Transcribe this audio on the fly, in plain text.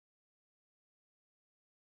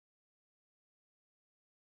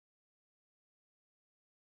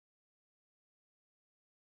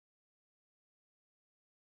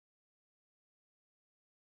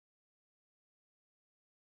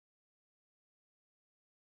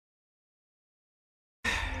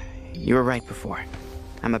You were right before.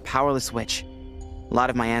 I'm a powerless witch. A lot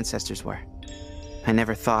of my ancestors were. I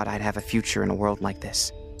never thought I'd have a future in a world like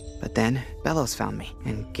this. But then, Bellows found me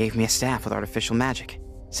and gave me a staff with artificial magic.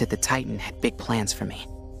 Said the Titan had big plans for me.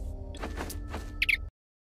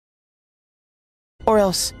 Or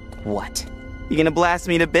else, what? You gonna blast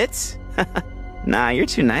me to bits? Nah, you're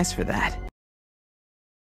too nice for that.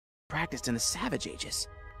 Practiced in the Savage Ages.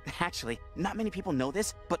 Actually, not many people know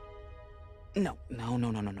this, but... No.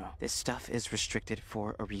 This stuff is restricted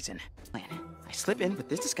for a reason. I slip in with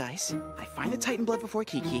this disguise, I find the Titan blood before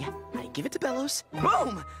Kiki, I give it to Bellows,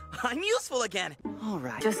 boom! I'm useful again!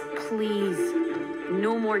 Alright. Just please,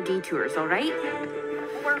 no more detours, alright?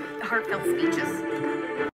 Or heartfelt speeches.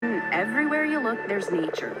 Everywhere you look, there's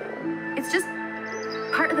nature. It's just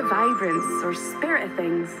part of the vibrance or spirit of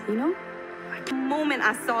things, you know? The moment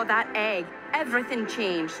I saw that egg, everything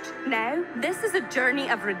changed. Now, this is a journey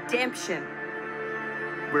of redemption.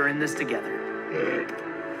 We're in this together.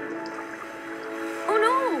 Oh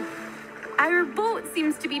no! Our boat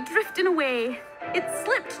seems to be drifting away. It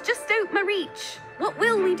slipped just out my reach. What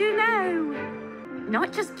will we do now?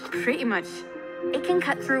 Not just pretty much. It can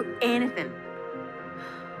cut through anything.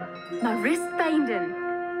 My wrist binding.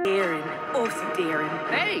 Daring. Oh, so daring.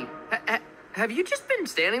 Hey! Have you just been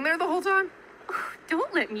standing there the whole time? Oh,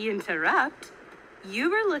 don't let me interrupt. You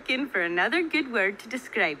were looking for another good word to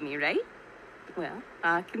describe me, right? Well,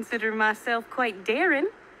 I consider myself quite daring.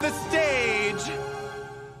 The stage!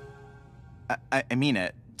 I mean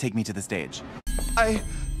it. Take me to the stage. I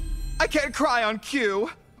can't cry on cue.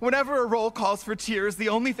 Whenever a role calls for tears, the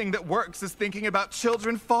only thing that works is thinking about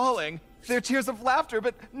children falling. They're tears of laughter,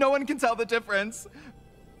 but no one can tell the difference.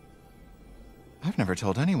 I've never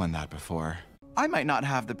told anyone that before. I might not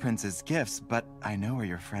have the prince's gifts, but I know where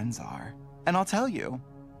your friends are. And I'll tell you.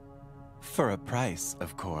 For a price,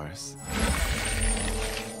 of course.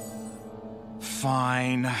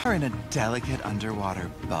 Fine. We're in a delicate underwater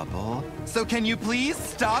bubble. So can you please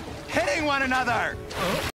stop hitting one another?